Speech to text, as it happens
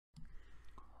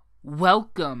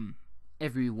Welcome,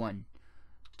 everyone,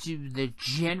 to the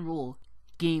general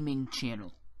gaming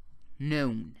channel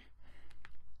known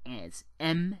as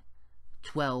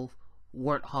M12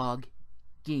 Warthog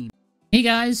Game. Hey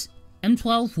guys,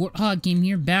 M12 Warthog Game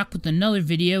here, back with another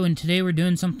video, and today we're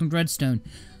doing something with redstone.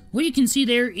 What you can see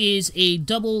there is a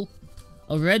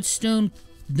redstone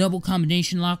double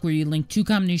combination lock where you link two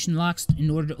combination locks in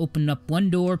order to open up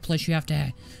one door, plus you have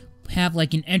to have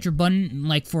like an enter button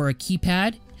like for a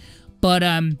keypad. But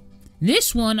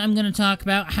this one I'm going to talk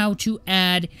about how to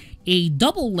add a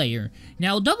double layer.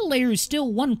 Now, a double layer is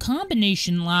still one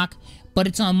combination lock, but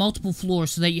it's on multiple floors,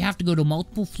 so that you have to go to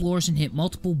multiple floors and hit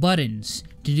multiple buttons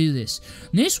to do this.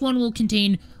 This one will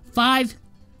contain five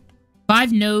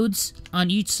nodes on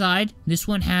each side. This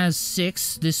one has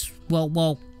 6. This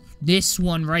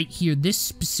one right here, this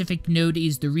specific node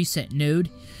is the reset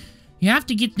node. You have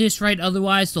to get this right,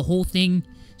 otherwise the whole thing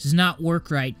does not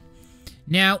work right.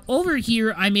 Now, over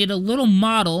here, I made a little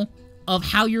model of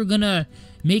how you're gonna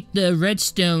make the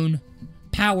redstone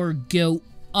power go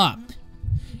up.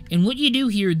 And what you do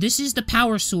here, this is the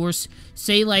power source,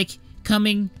 say like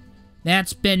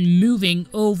that's been moving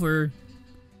over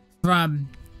from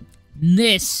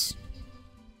this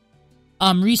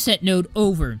reset node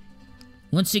over.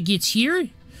 Once it gets here,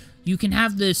 you can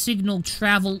have the signal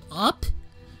travel up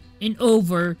and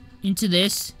over into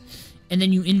this, and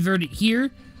then you invert it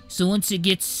here. So once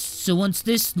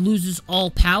this loses all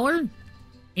power,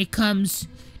 it comes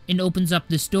and opens up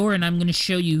this door, and I'm going to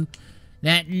show you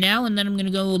that now, and then I'm going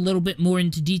to go a little bit more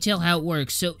into detail how it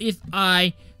works. So if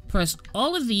I press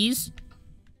all of these,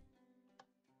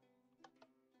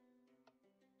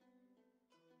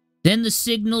 then the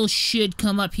signal should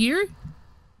come up here.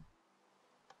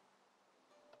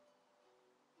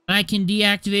 I can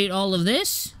deactivate all of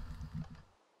this.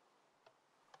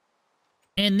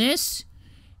 And this.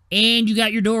 And you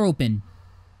got your door open.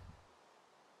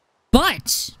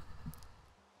 But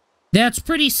that's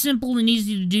pretty simple and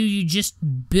easy to do. You just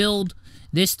build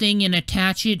this thing and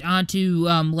attach it onto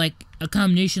like a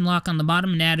combination lock on the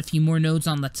bottom and add a few more nodes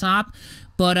on the top.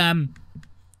 But on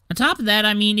top of that,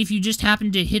 I mean, if you just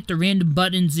happen to hit the random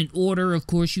buttons in order, of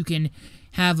course you can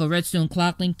have a redstone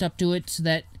clock linked up to it so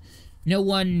that no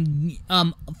one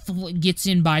gets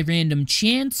in by random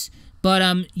chance. But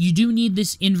you do need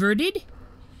this inverted.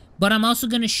 But I'm also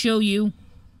going to show you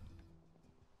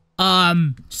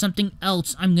something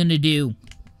else I'm going to do.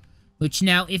 Which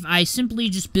now, if I simply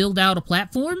just build out a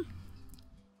platform,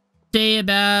 say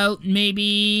about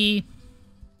maybe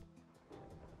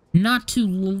not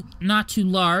too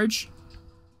large.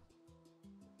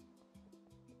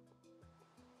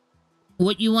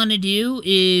 What you want to do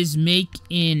is make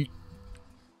an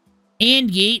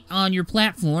AND gate on your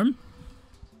platform,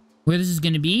 where this is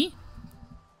going to be.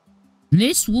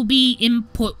 This will be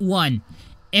input 1.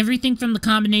 Everything from the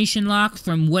combination lock,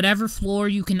 from whatever floor,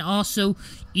 you can also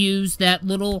use this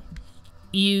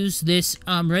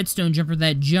redstone jumper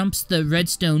that jumps the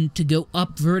redstone to go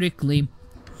up vertically,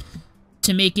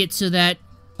 to make it so that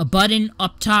a button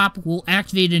up top will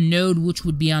activate a node which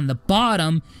would be on the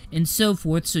bottom, and so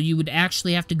forth, so you would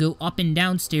actually have to go up and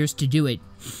downstairs to do it.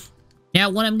 Now,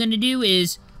 what I'm going to do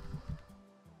is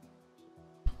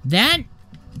that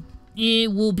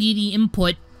it will be the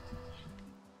input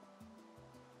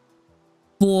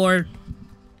for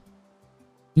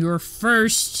your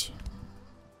first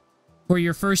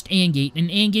AND gate. An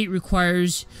AND gate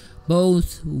requires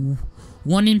both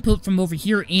one input from over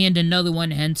here and another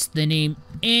one, hence the name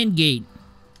AND gate.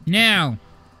 Now,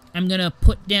 I'm gonna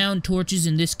put down torches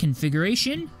in this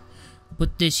configuration.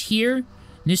 Put this here.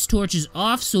 This torch is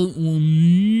off, so it will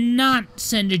not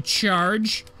send a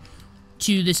charge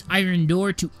to this iron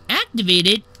door to activate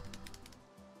it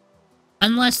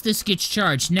unless this gets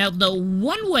charged. Now, the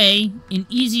one way and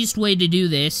easiest way to do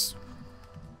this,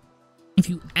 if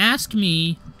you ask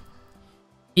me,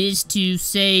 is to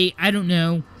say, I don't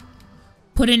know,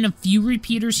 put in a few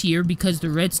repeaters here because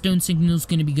the redstone signal is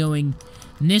going to be going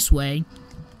this way.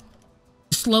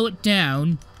 Slow it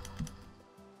down.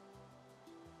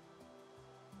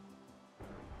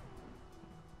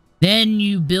 Then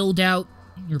you build out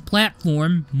your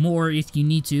platform more if you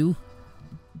need to.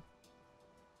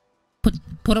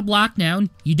 Put a block down.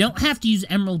 You don't have to use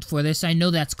emerald for this. I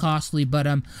know that's costly, but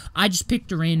I just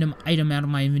picked a random item out of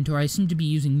my inventory. I seem to be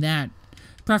using that,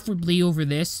 preferably over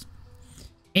this.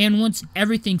 And once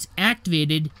everything's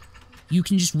activated, you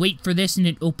can just wait for this and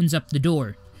it opens up the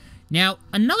door. Now,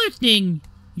 another thing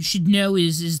you should know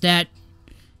is that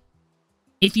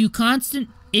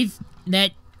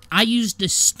I used the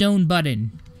stone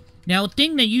button. Now, a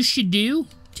thing that you should do,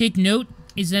 take note,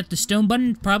 is that the stone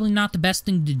button is probably not the best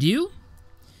thing to do.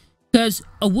 Because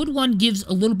a wood one gives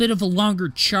a little bit of a longer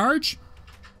charge,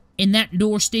 and that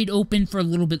door stayed open for a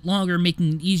little bit longer,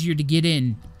 making it easier to get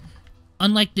in.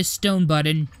 Unlike this stone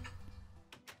button,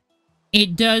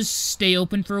 it does stay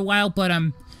open for a while, but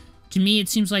to me it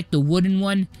seems like the wooden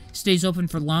one stays open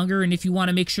for longer, and if you want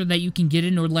to make sure that you can get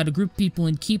in or let a group of people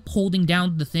in, keep holding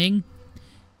down the thing,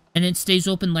 and it stays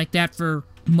open like that for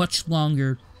much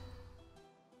longer.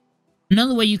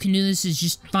 Another way you can do this is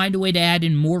just find a way to add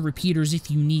in more repeaters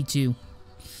if you need to.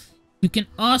 You can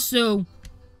also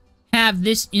have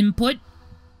this input,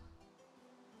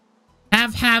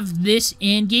 have this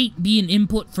AND gate be an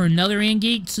input for another AND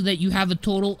gate, so that you have a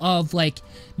total of like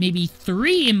maybe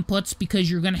 3 inputs,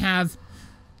 because you're gonna have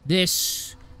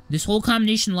this whole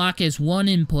combination lock as one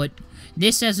input,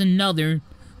 this as another,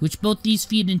 which both these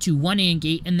feed into one AND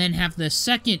gate, and then have the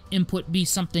second input be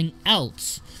something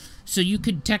else. So you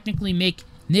could technically make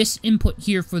this input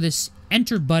here for this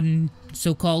enter button,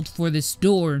 so-called, for this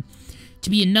door, to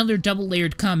be another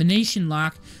double-layered combination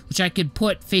lock, which I could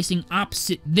put facing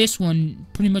opposite this one,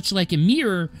 pretty much like a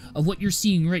mirror of what you're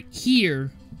seeing right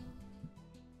here,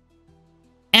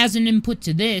 as an input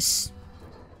to this,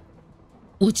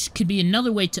 which could be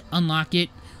another way to unlock it,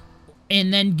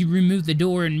 and then you remove the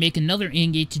door and make another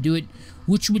AND gate to do it,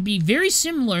 which would be very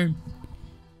similar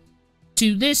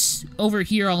to this over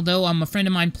here, although a friend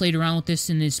of mine played around with this,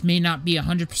 and this may not be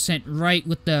 100% right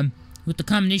with the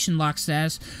combination lock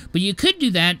status, but you could do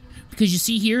that, because you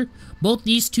see here, both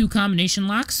these two combination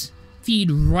locks feed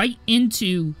right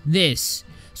into this.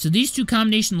 So these two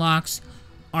combination locks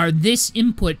are this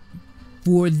input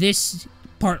for this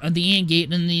part of the AND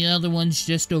gate, and the other one's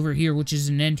just over here, which is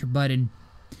an enter button.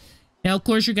 Now, of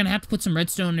course, you're going to have to put some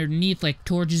redstone underneath, like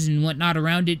torches and whatnot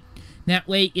around it. That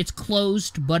way, it's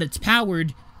closed, but it's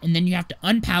powered, and then you have to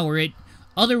unpower it.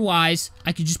 Otherwise,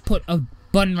 I could just put a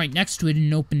button right next to it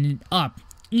and open it up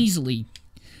easily.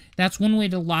 That's one way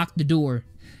to lock the door.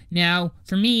 Now,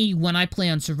 for me, when I play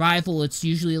on survival, it's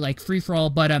usually like free-for-all,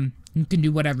 but you can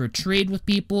do whatever. Trade with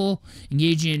people,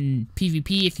 engage in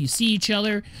PvP if you see each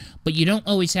other, but you don't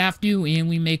always have to, and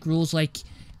we make rules like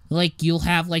you'll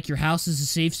have like your house as a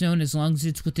safe zone as long as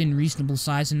it's within reasonable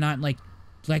size and not like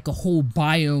a whole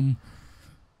biome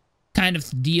kind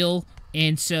of deal.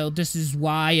 And so this is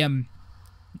why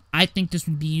I think this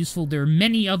would be useful. There are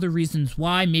many other reasons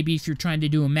why. Maybe if you're trying to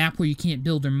do a map where you can't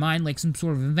build or mine, like some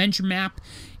sort of adventure map,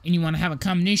 and you want to have a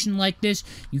combination like this,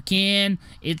 you can.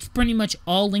 It's pretty much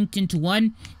all linked into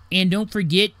one. And don't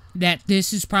forget that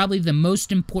this is probably the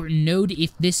most important node.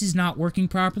 If this is not working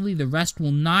properly, the rest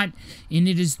will not, and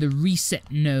it is the reset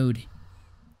node.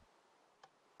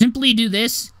 Simply do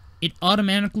this. It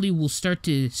automatically will start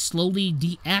to slowly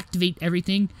deactivate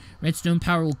everything. Redstone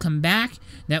power will come back.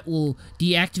 That will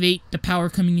deactivate the power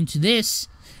coming into this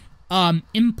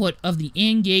input of the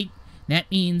AND gate.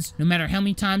 That means no matter how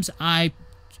many times I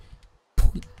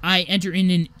enter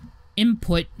in an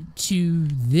input to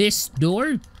this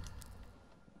door,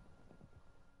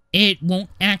 it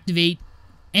won't activate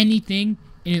anything,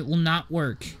 and it will not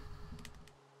work.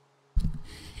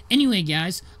 Anyway,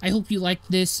 guys, I hope you liked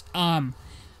this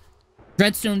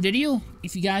redstone video.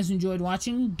 If you guys enjoyed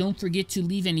watching, don't forget to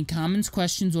leave any comments,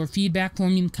 questions, or feedback for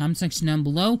me in the comment section down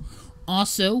below.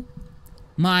 Also,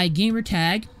 my gamer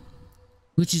tag,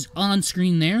 which is on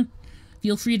screen there,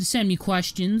 feel free to send me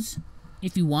questions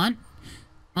if you want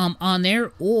on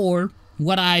there, or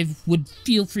what I would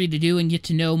feel free to do and get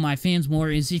to know my fans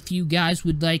more is if you guys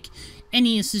would like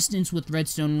any assistance with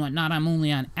redstone and whatnot. I'm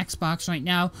only on Xbox right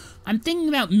now. I'm thinking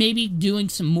about maybe doing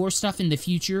some more stuff in the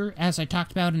future, as I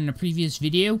talked about in a previous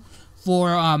video,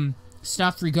 for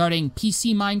stuff regarding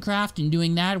PC Minecraft and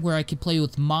doing that, where I could play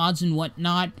with mods and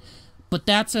whatnot. But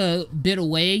that's a bit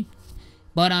away.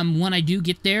 But when I do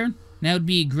get there, that would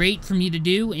be great for me to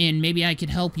do, and maybe I could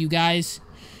help you guys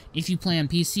if you play on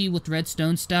PC with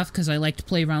redstone stuff, because I like to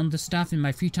play around with this stuff in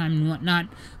my free time and whatnot.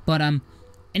 But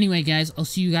anyway, guys, I'll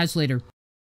see you guys later.